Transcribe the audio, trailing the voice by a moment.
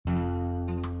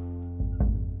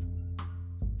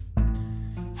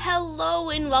Hello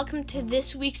and welcome to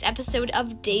this week's episode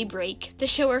of Daybreak, the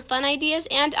show where fun ideas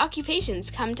and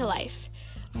occupations come to life.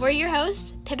 We're your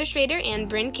hosts, Pippa Schrader and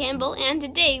Bryn Campbell, and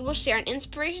today we'll share an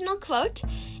inspirational quote,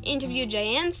 interview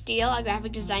Diane Steele, a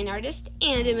graphic design artist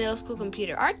and a middle school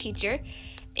computer art teacher,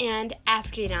 and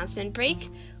after the announcement break,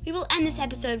 we will end this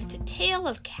episode with the tale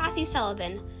of Kathy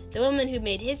Sullivan, the woman who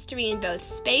made history in both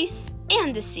space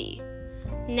and the sea.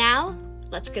 Now,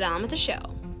 let's get on with the show.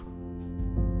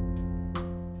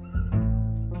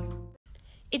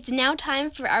 It's now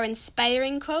time for our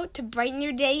inspiring quote to brighten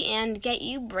your day and get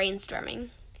you brainstorming.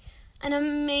 An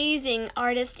amazing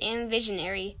artist and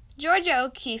visionary, Georgia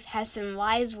O'Keeffe has some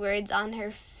wise words on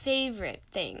her favorite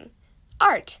thing,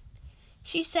 art.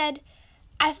 She said,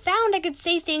 "I found I could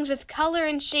say things with color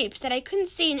and shapes that I couldn't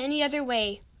say in any other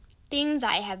way, things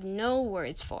I have no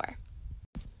words for."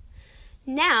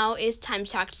 Now is time to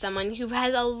talk to someone who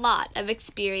has a lot of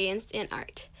experience in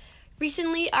art.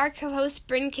 Recently, our co-host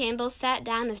Bryn Campbell sat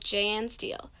down with Diane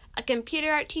Steele, a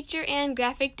computer art teacher and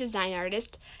graphic design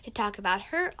artist, to talk about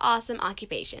her awesome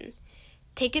occupation.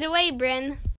 Take it away,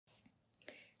 Bryn.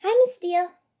 Hi, Miss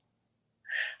Steele.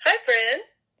 Hi, Bryn.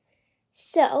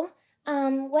 So,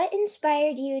 what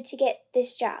inspired you to get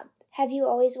this job? Have you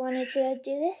always wanted to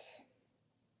do this?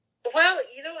 Well,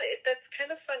 that's kind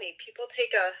of funny. People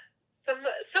take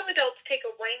some adults take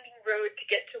a winding road to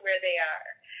get to where they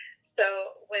are. So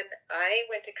when I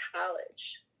went to college,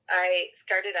 I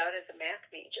started out as a math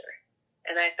major,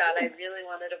 and I thought I really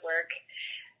wanted to work.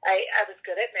 I was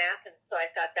good at math, and so I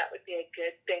thought that would be a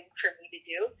good thing for me to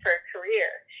do for a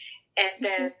career. And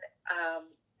then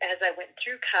as I went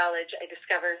through college, I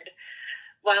discovered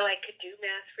while I could do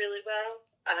math really well,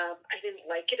 I didn't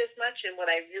like it as much, and what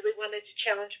I really wanted to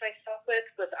challenge myself with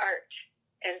was art.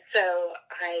 And so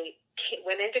I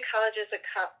went into college as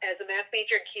a math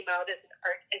major and came out as an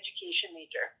art education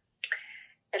major.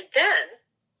 And then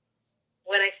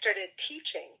when I started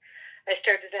teaching, I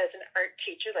started as an art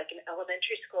teacher, like an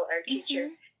elementary school art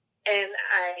teacher, and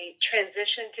I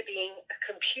transitioned to being a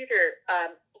computer,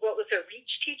 what was a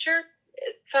reach teacher.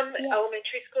 Some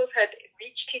elementary schools had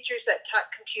reach teachers that taught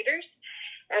computers,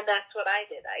 and that's what I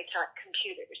did. I taught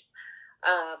computers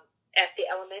at the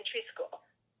elementary school.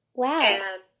 Wow.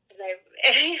 And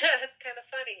it's kind of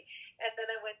funny. And then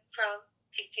I went from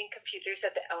teaching computers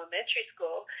at the elementary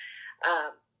school.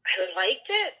 I liked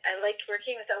it. I liked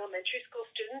working with elementary school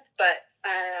students, but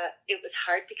it was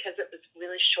hard because it was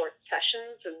really short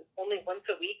sessions and only once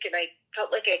a week, and I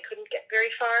felt like I couldn't get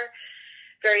very far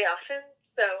very often.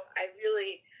 So I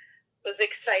really was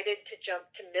excited to jump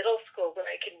to middle school where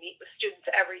I could meet with students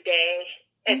every day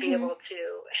and be able to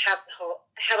have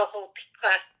a whole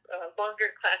class,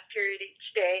 longer class period each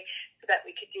day, so that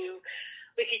we could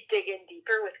dig in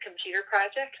deeper with computer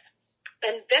projects.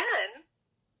 And then,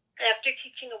 after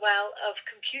teaching a while of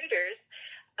computers,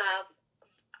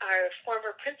 our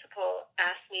former principal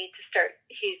asked me to start.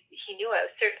 He knew I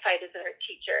was certified as an art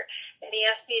teacher, and he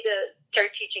asked me to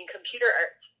start teaching computer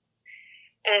art.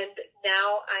 And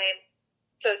now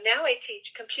I teach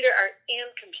computer art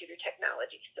and computer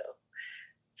technology. So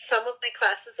some of my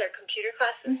classes are computer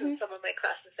classes, and some of my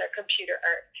classes are computer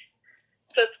art.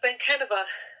 So it's been kind of a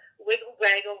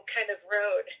wiggle-waggle kind of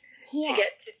road to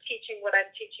get to teaching what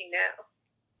I'm teaching now.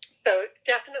 So it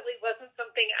definitely wasn't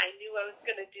something I knew I was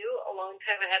going to do a long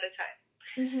time ahead of time.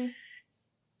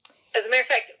 As a matter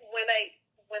of fact, when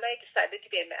I decided to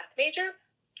be a math major,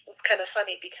 it was kind of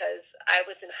funny because I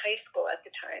was in high school at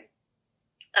the time,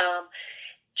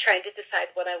 trying to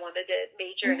decide what I wanted to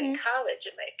major in college,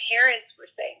 and my parents were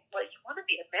saying, "Well, you want to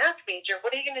be a math major?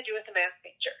 What are you going to do with a math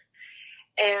major?"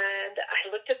 And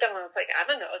I looked at them and I was like, "I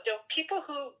don't know. Aren't people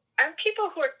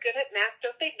who are good at math,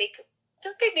 don't they make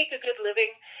a good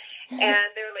living?"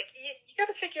 And they were like, "You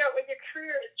got to figure out what your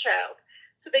career is, child."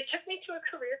 So they took me to a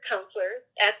career counselor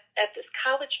at this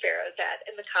college fair I was at,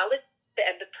 and the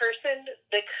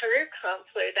career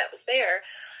counselor that was there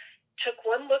took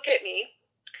one look at me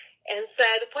and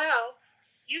said, "Well,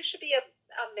 you should be a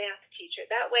math teacher.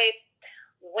 That way,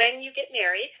 when you get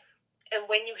married and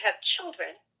when you have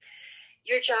children,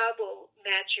 your job will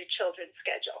match your children's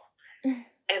schedule."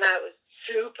 And I was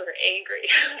super angry.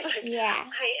 Like,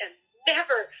 I am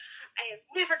never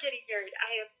getting married.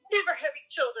 I am never having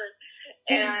children.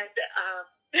 And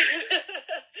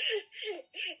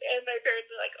and my parents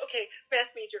were like, "Okay,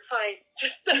 math major, fine.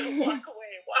 Just walk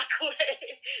away.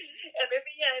 And in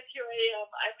the end, here I am.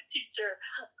 I'm a teacher.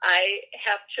 I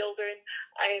have children.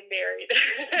 I am married."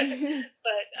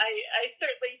 But I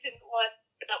certainly didn't want,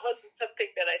 that wasn't something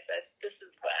that I said, this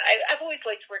is what, I've always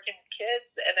liked working with kids,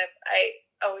 and I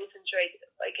always enjoyed,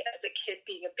 like, as a kid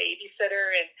being a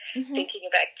babysitter and Mm-hmm. thinking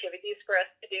of activities for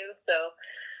us to do. So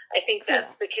I think Cool.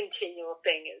 that's the continual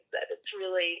thing, is that it's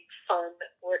really fun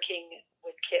working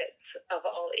with kids of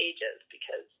all ages,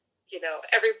 because,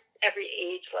 every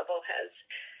age level has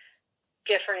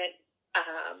different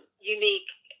unique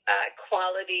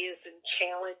qualities and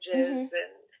challenges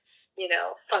and,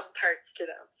 fun parts to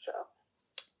them. So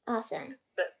Awesome.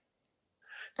 But,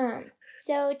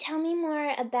 So tell me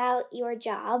more about your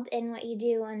job and what you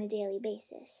do on a daily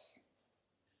basis.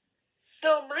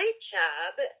 so my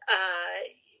job,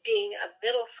 being a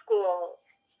middle school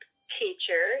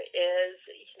teacher, is,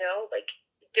 like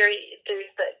there's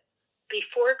the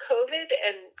before COVID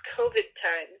and COVID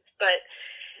times, but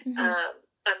Mm-hmm.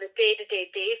 on the day-to-day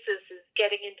basis is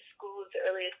getting into school as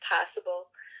early as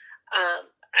possible.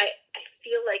 I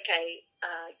feel like I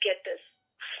get this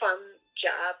fun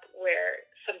job where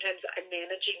sometimes I'm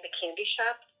managing the candy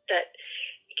shop that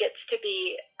gets to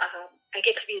be, I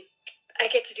get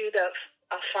to do a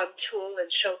fun tool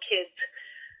and show kids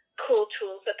cool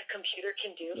tools that the computer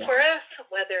can do for us,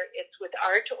 whether it's with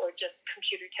art or just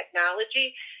computer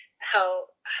technology, how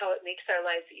it makes our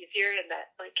lives easier, and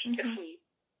that, like,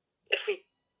 if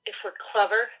we're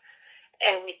clever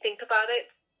and we think about it,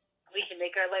 we can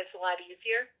make our lives a lot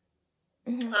easier.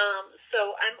 Mm-hmm.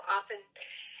 So I'm often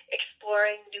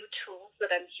exploring new tools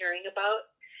that I'm hearing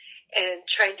about and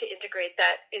trying to integrate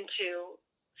that into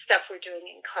stuff we're doing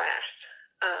in class.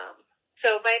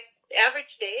 So my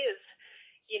average day is,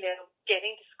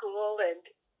 getting to school and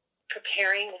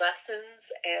preparing lessons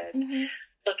and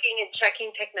looking and checking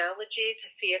technology to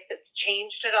see if it's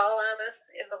changed at all on us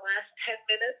in the last 10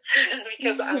 minutes,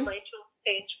 because online tools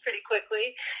change pretty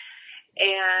quickly,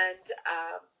 and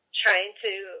trying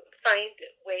to find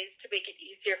ways to make it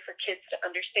easier for kids to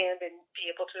understand and be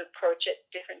able to approach it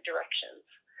different directions.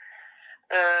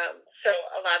 So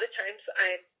a lot of times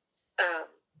I'm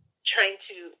trying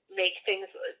to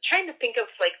think of,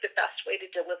 like, the best way to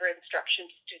deliver instruction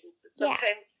to students.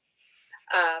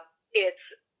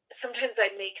 Sometimes I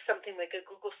make something like a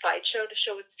Google slideshow to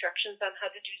show instructions on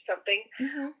how to do something.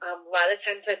 A lot of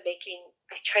times I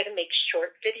try to make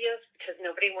short videos, because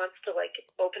nobody wants to, like,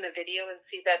 open a video and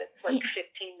see that it's like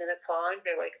 15 minutes long.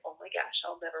 They're like, oh my gosh,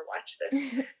 I'll never watch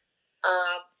this.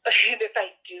 And if I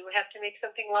do have to make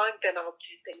something long, then I'll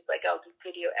do things like I'll do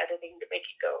video editing to make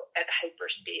it go at hyper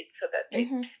speed so that they,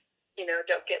 don't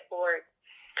get bored.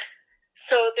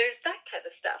 So there's that kind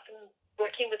of stuff. And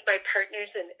working with my partners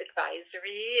in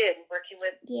advisory and working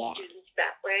with students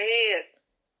that way. And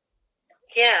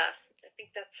I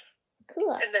think that's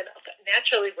cool. And then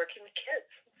naturally working with kids.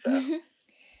 So.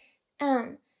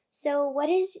 So what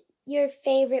is your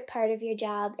favorite part of your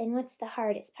job, and what's the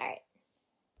hardest part?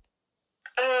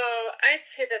 Oh, I'd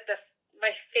say that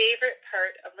my favorite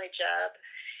part of my job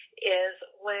is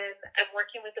when I'm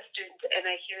working with a student and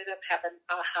I hear them have an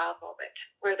aha moment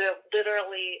where they're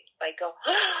literally like go,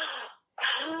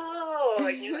 oh,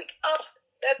 and you're like, oh,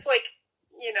 that's like,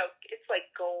 it's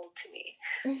like gold to me.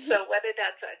 So whether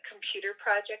that's a computer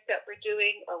project that we're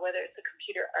doing or whether it's a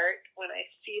computer art, when I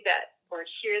see that or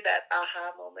hear that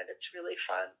aha moment, it's really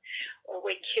fun. Or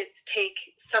when kids take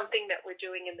something that we're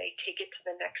doing and they take it to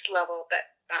the next level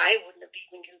that I wouldn't have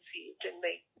even conceived, and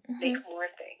they make more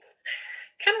things.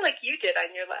 Kind of like you did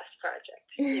on your last project,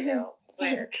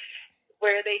 where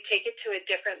they take it to a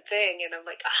different thing, and I'm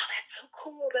like, oh, that's so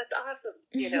cool, that's awesome,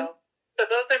 So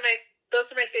those are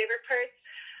my favorite parts.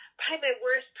 Probably my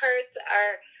worst parts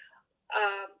are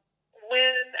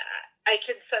when I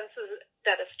can sense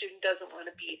that a student doesn't want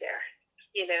to be there,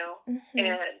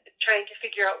 and trying to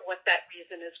figure out what that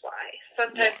reason is why.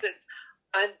 Sometimes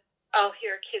I'll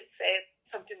hear kids say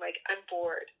something like, I'm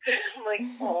bored. I'm like,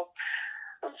 oh,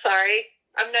 I'm sorry.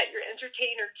 I'm not your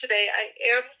entertainer today. I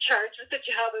am charged with the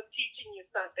job of teaching you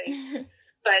something.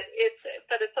 But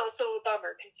it's also a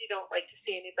bummer, because you don't like to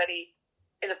see anybody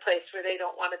in a place where they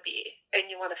don't want to be, and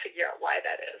you want to figure out why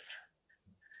that is.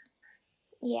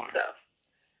 Yeah. So.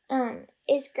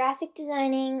 Is graphic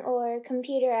designing or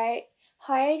computer art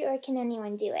hard, or can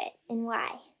anyone do it, and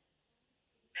why?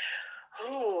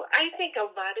 Oh, I think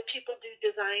a lot of people do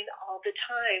design all the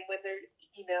time when they're,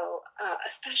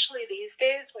 especially these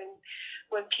days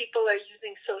when people are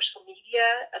using social media,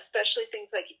 especially things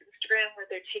like Instagram, where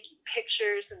they're taking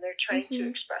pictures and they're trying to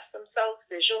express themselves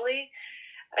visually.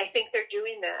 I think they're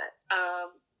doing that.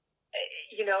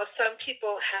 Some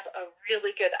people have a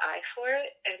really good eye for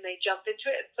it and they jump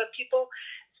into it. And some people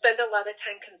spend a lot of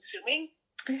time consuming,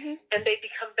 and they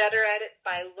become better at it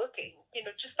by looking.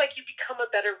 Just like you become a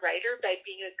better writer by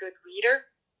being a good reader.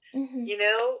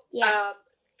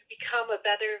 Become a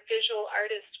better visual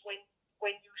artist when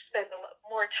you spend a lot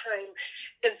more time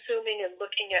consuming and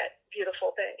looking at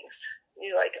beautiful things.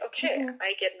 You're like, okay,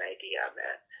 I get an idea on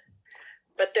that.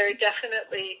 But there are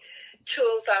definitely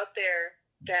tools out there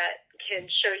that can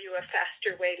show you a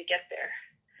faster way to get there.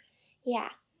 Yeah.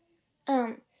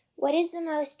 What is the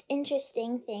most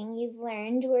interesting thing you've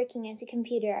learned working as a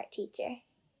computer art teacher?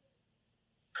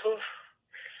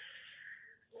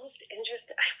 Most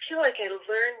interesting. I feel like I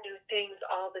learn new things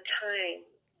all the time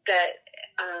that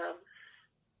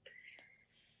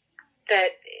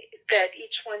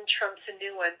each one trumps a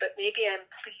new one, but maybe I'm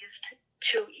pleased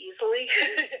too easily.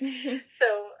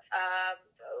 So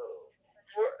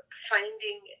we're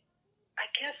finding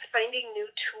new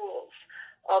tools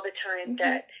all the time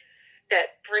that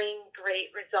bring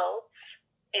great results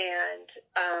and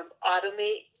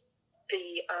automate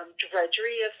the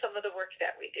drudgery of some of the work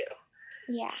that we do.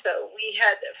 Yeah. So we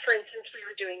had, for instance, we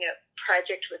were doing a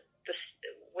project with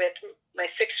my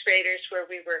sixth graders where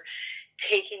we were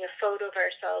taking a photo of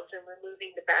ourselves and removing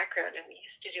the background, and we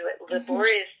used to do it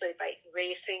laboriously by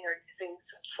erasing or using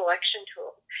some selection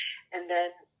tools. And then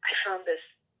I found this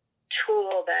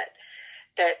tool that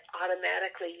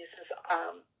automatically uses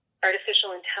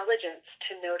artificial intelligence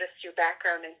to notice your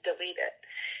background and delete it.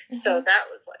 So that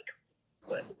was like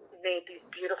what made these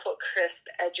beautiful crisp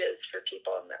edges for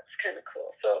people, and that's kind of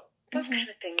cool. So those kind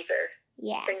of things are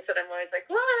things that I'm always like,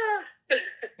 wow.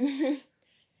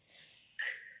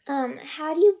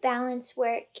 How do you balance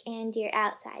work and your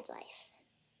outside life?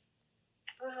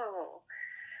 Oh,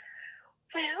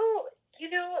 well,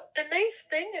 the nice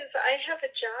thing is I have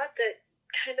a job that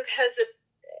kind of has a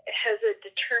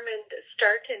determined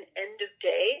start and end of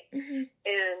day,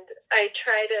 and I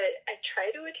try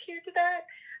to adhere to that.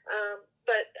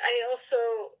 But I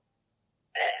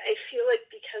feel like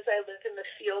because I work in the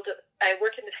field of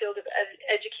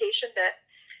education, that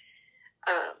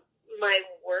my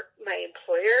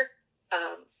employer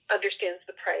understands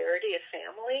the priority of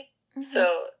family.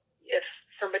 So if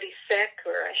somebody's sick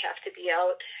or I have to be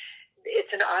out,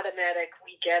 it's an automatic,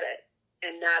 we get it,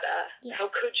 and not how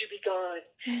could you be gone?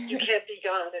 You can't be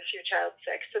gone if your child's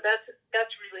sick. So that's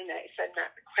really nice. I'm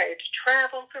not required to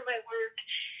travel for my work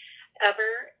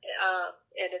ever,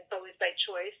 and it's always by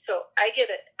choice. So I get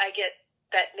it. I get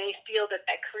that nice deal that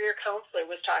career counselor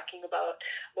was talking about,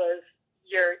 was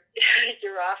you're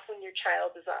off when your child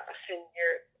is off, and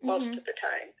you're most of the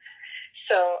time.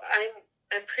 So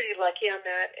I'm pretty lucky on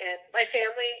that, and my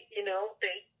family,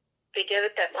 they get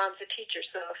it that mom's a teacher.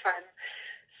 So if I'm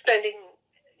spending,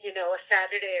 a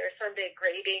Saturday or Sunday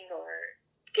grading or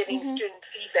giving student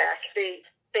feedback, they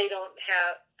don't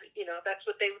have, that's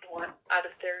what they would want out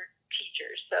of their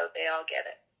teachers. So they all get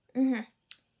it.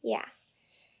 Yeah.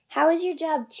 How has your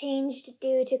job changed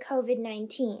due to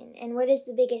COVID-19, and what is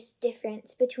the biggest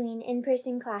difference between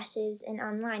in-person classes and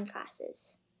online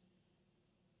classes?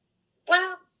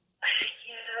 Well,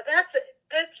 yeah, that's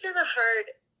been a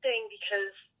hard thing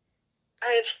because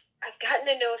I've gotten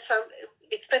to know some.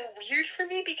 It's been weird for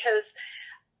me because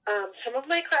some of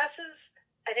my classes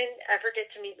I didn't ever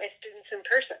get to meet my students in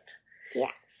person.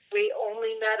 Yeah. We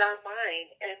only met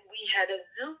online, and we had a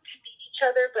Zoom to meet each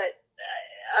other, but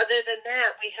other than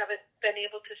that, we haven't been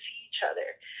able to see each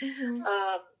other.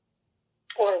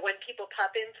 Or when people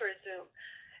pop in for a Zoom.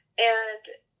 And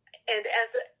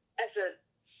as a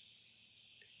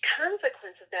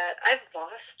consequence of that, I've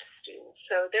lost students.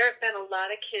 So there have been a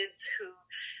lot of kids who,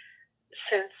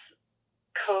 since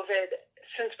COVID,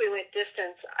 since we went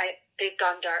distance, they've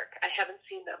gone dark. I haven't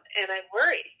seen them, and I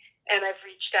worry. And I've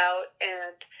reached out,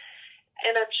 and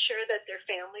I'm sure that their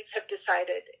families have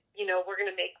decided, we're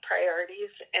going to make priorities,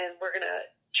 and we're going to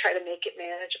try to make it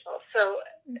manageable. So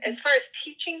as far as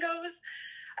teaching goes,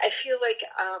 I feel like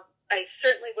I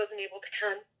certainly wasn't able to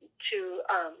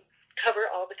cover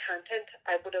all the content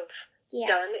I would have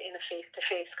done in a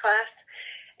face-to-face class,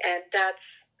 and that's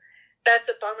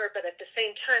a bummer. But at the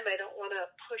same time, I don't want to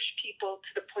push people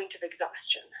to the point of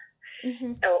exhaustion.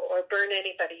 Or burn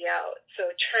anybody out.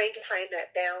 So trying to find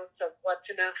that balance of what's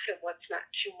enough and what's not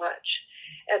too much.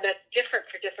 And that's different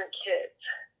for different kids,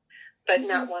 but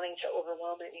not wanting to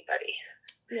overwhelm anybody.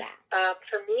 Yeah.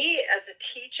 For me as a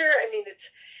teacher, I mean,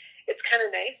 it's kind of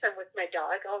nice. I'm with my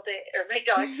dog all day, or my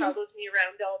dog follows me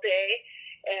around all day,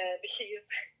 and he's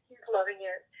loving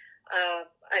it.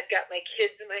 I've got my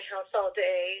kids in my house all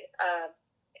day,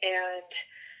 and,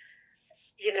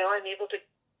 I'm able to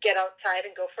get outside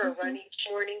and go for a run each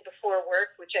morning before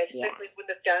work, which I simply wouldn't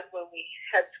have done when we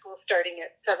had school starting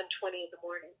at 7:20 in the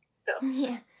morning. So.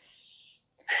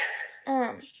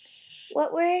 Yeah.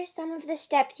 What were some of the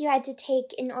steps you had to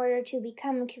take in order to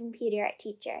become a computer art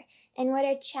teacher, and what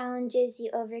are challenges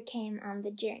you overcame on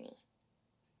the journey?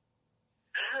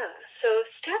 So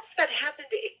steps that happened,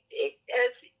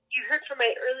 as you heard from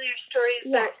my earlier stories,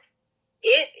 Yeah. that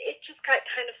it just got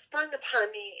kind of sprung upon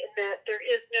me in that there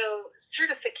is no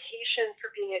certification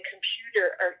for being a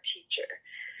computer art teacher.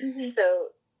 Mm-hmm.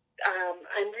 So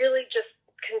I'm really just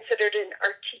considered an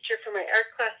art teacher for my art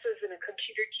classes and a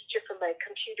computer teacher for my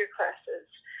computer classes.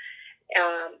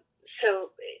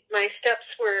 So my steps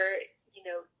were,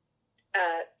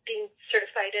 being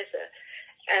certified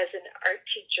as an art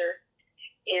teacher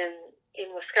in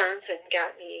Wisconsin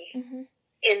got me Mm-hmm.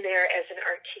 in there as an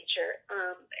art teacher.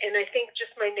 And I think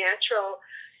just my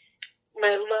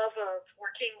love of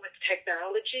working with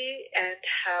technology and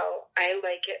how I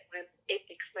like it when it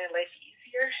makes my life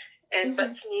easier and Mm-hmm.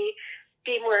 lets me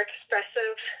be more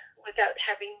expressive without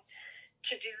having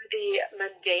to do the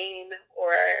mundane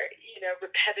or,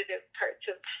 repetitive parts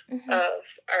Mm-hmm. of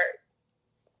art.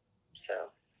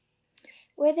 So.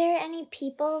 Were there any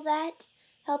people that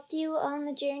helped you on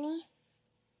the journey?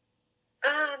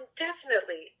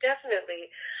 Definitely.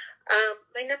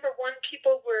 My number one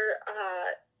people were,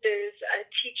 there's a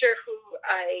teacher who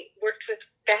I worked with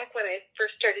back when I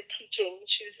first started teaching.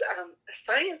 She was a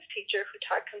science teacher who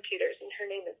taught computers, and her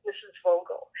name is Mrs.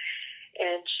 Vogel.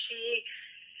 And she's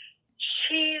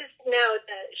now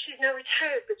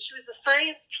retired, but she was a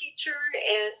science teacher,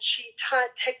 and she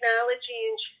taught technology,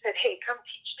 and she said, hey, come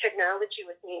teach technology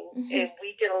with me. Mm-hmm. And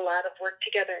we did a lot of work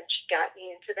together, and she got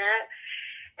me into that.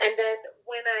 And then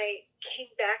when I came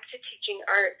back to teaching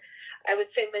art, I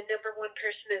would say my number one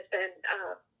person has been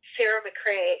Sarah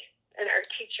McRae, an art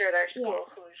teacher at our school,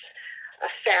 who's a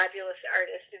fabulous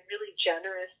artist and really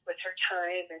generous with her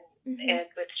time and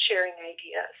with sharing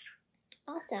ideas.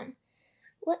 Awesome.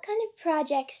 What kind of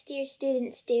projects do your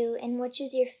students do, and which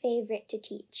is your favorite to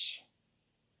teach?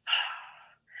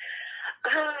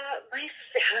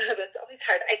 That's always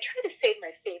hard. I try to save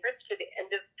my favorites to the end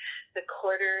of the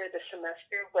quarter, the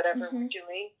semester, whatever we're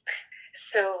doing.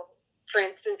 So, for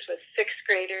instance, with sixth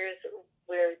graders,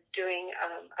 we're doing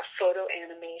a photo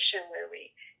animation where we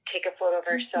take a photo of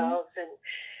ourselves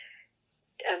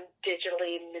and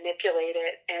digitally manipulate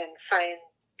it and find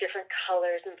different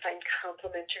colors and find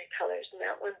complementary colors. And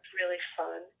that one's really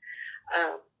fun.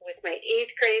 With my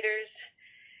eighth graders,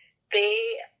 they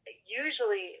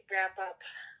usually wrap up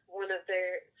one of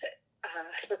their,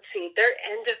 their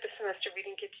end of the semester, we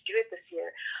didn't get to do it this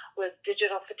year, was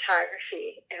digital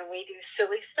photography. And we do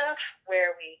silly stuff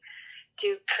where we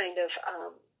do kind of,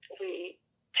 we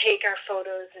take our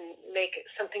photos and make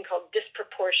something called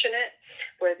disproportionate,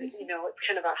 where, it's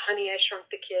kind of a Honey, I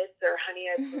Shrunk the Kids or Honey,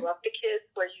 I Blew Up the Kids,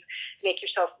 where you make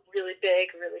yourself really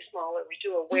big, really small, or we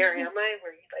do a Where Am I,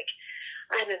 where you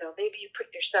maybe you put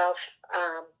yourself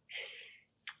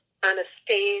on a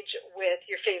stage with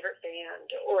your favorite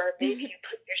band, or maybe you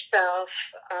put yourself,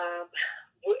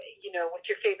 with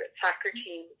your favorite soccer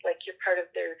team, like you're part of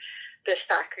their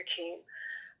soccer team.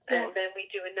 Yeah. And then we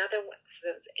do another one,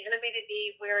 so it's Animated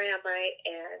Me, Where Am I,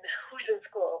 and Who's in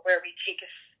School, where we take a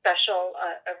special,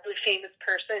 a really famous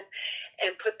person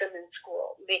and put them in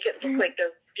school, make it look like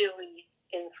they're really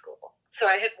in school. So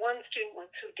I had one student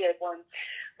once who did one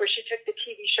where she took the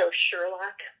TV show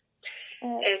Sherlock,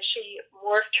 and she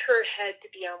morphed her head to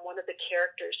be on one of the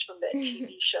characters from that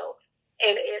TV show,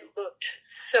 and it looked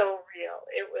so real.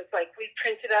 It was like we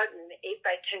printed out an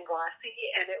 8x10 glossy,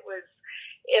 and it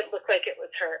looked like it was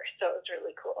her, so it was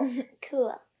really cool.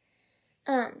 Cool.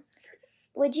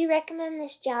 Would you recommend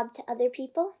this job to other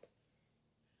people?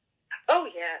 Oh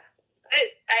yeah. I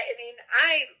mean,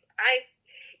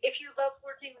 if you love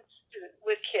working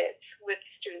with kids, with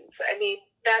students, I mean,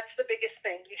 that's the biggest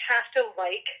thing. You have to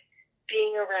like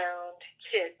being around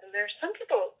kids, and there's some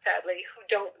people, sadly, who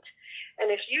don't. And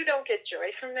if you don't get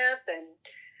joy from that, then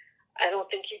I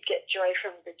don't think you'd get joy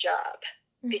from the job,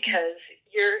 because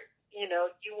you're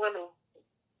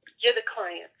the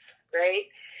clients, right?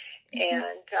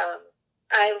 And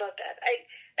I love that. I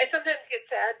sometimes get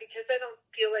sad because I don't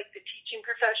feel like the teaching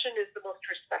profession is the most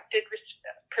respected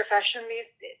profession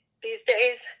these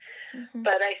days,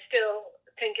 but I still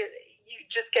think you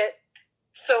just get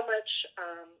so much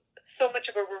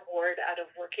of a reward out of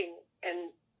working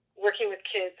with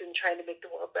kids and trying to make the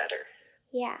world better.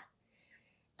 Yeah.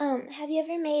 Have you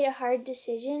ever made a hard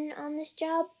decision on this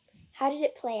job? How did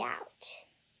it play out?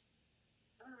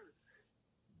 I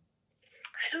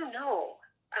don't know.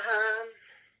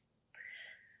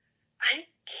 I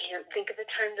can't think of a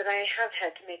time that I have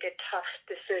had to make a tough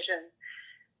decision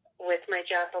with my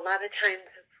job. A lot of times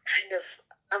it's kind of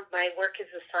my work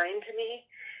is assigned to me,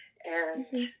 and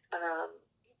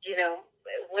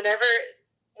whenever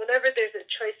there's a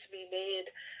choice to be made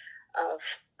of,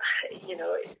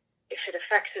 if it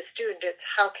affects a student, it's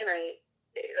how can I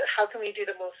how can we do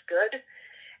the most good,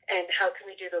 and how can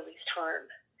we do the least harm?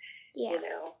 Yeah. You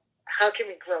know, how can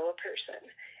we grow a person?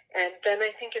 And then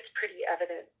I think it's pretty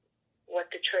evident what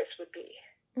the choice would be.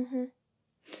 Mm-hmm.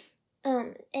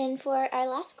 And for our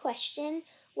last question,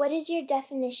 what is your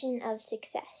definition of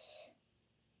success?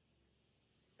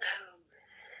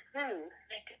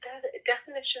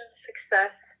 Definition of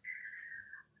success.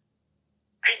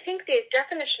 I think the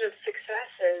definition of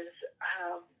success is,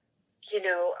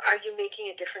 are you making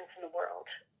a difference in the world?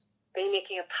 Are you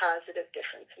making a positive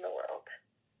difference in the world?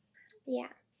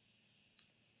 Yeah.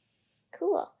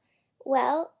 Cool.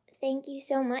 Well, thank you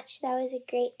so much. That was a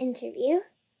great interview.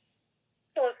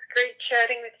 Well, it's great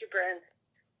chatting with you, Bryn.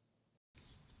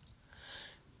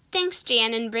 Thanks,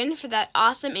 Jan and Bryn, for that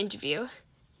awesome interview.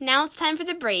 Now it's time for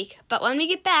the break, but when we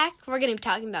get back, we're going to be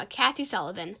talking about Kathy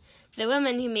Sullivan, the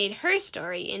woman who made her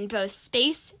story in both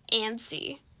space and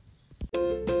sea.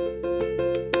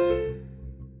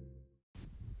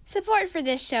 Support for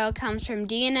this show comes from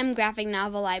D&M Graphic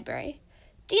Novel Library.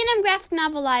 D&M Graphic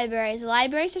Novel Library is a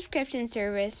library subscription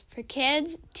service for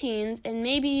kids, teens, and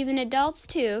maybe even adults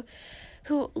too,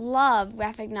 who love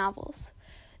graphic novels.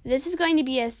 This is going to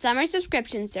be a summer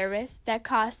subscription service that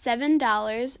costs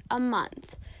 $7 a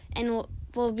month and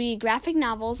will be graphic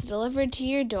novels delivered to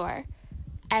your door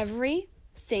every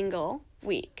single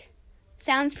week.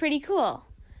 Sounds pretty cool.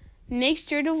 Make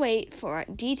sure to wait for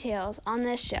details on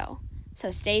this show,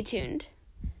 so stay tuned.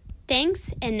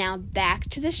 Thanks, and now back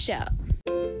to the show.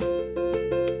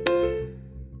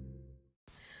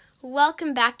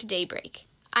 Welcome back to Daybreak.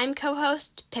 I'm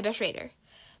co-host Pippa Schrader.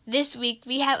 This week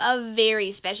we have a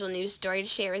very special news story to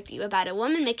share with you about a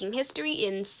woman making history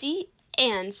in sea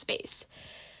and space.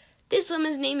 This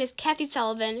woman's name is Kathy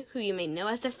Sullivan, who you may know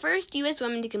as the first U.S.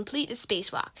 woman to complete a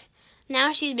spacewalk.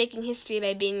 Now she's making history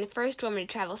by being the first woman to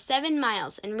travel 7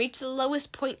 miles and reach the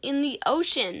lowest point in the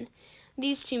ocean.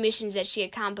 These 2 missions that she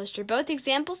accomplished are both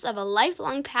examples of a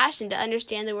lifelong passion to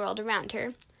understand the world around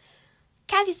her.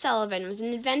 Kathy Sullivan was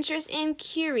an adventurous and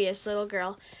curious little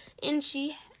girl, and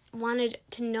she wanted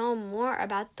to know more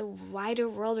about the wider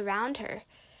world around her.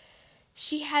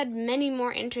 She had many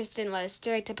more interests than what a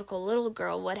stereotypical little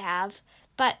girl would have,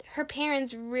 but her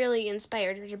parents really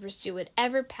inspired her to pursue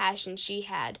whatever passion she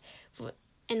had.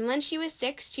 And when she was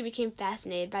 6, she became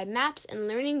fascinated by maps and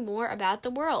learning more about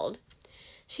the world.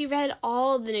 She read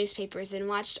all the newspapers and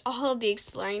watched all of the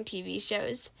exploring TV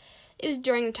shows. It was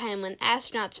during the time when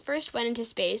astronauts first went into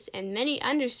space and many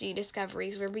undersea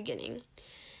discoveries were beginning.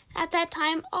 At that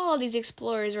time, all of these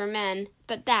explorers were men,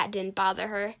 but that didn't bother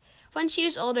her. When she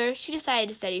was older, she decided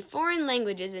to study foreign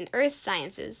languages and earth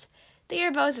sciences. They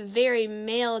are both very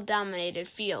male-dominated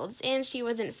fields, and she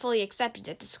wasn't fully accepted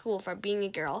at the school for being a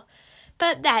girl.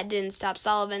 But that didn't stop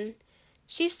Sullivan.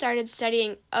 She started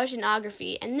studying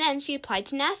oceanography, and then she applied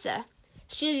to NASA.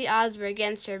 She knew the odds were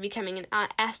against her becoming an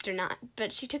astronaut,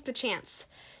 but she took the chance.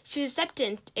 She was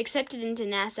accepted into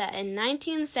NASA in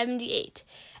 1978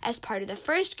 as part of the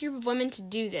first group of women to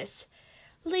do this.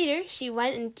 Later, she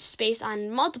went into space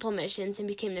on multiple missions and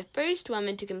became the first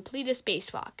woman to complete a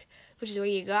spacewalk, which is where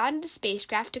you go out into the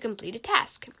spacecraft to complete a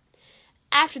task.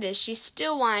 After this, she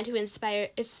still wanted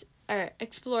to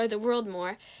explore the world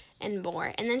more, and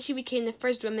then she became the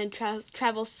first woman to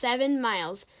travel 7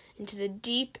 miles into the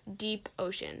deep, deep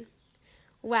ocean.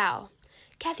 Wow,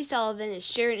 Kathy Sullivan is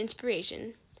sure an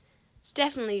inspiration. It's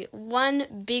definitely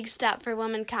one big step for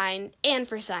womankind and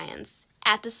for science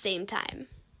at the same time.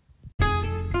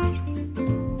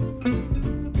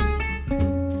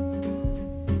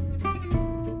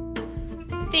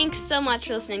 Thanks so much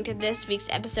for listening to this week's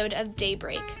episode of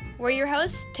Daybreak. We're your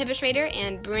hosts, Pippa Schrader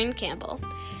and Bryn Campbell.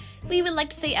 We would like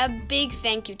to say a big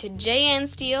thank you to J.Ann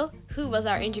Steele, who was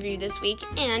our interview this week,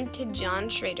 and to John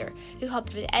Schrader, who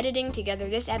helped with editing together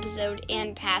this episode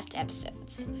and past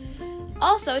episodes.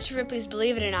 Also to Ripley's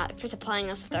Believe It or Not for supplying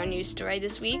us with our news story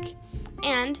this week,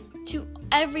 and to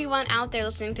everyone out there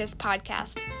listening to this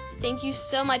podcast, thank you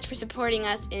so much for supporting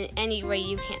us in any way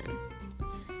you can.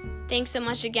 Thanks so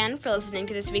much again for listening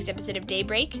to this week's episode of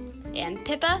Daybreak, and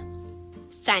Pippa,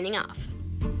 signing off.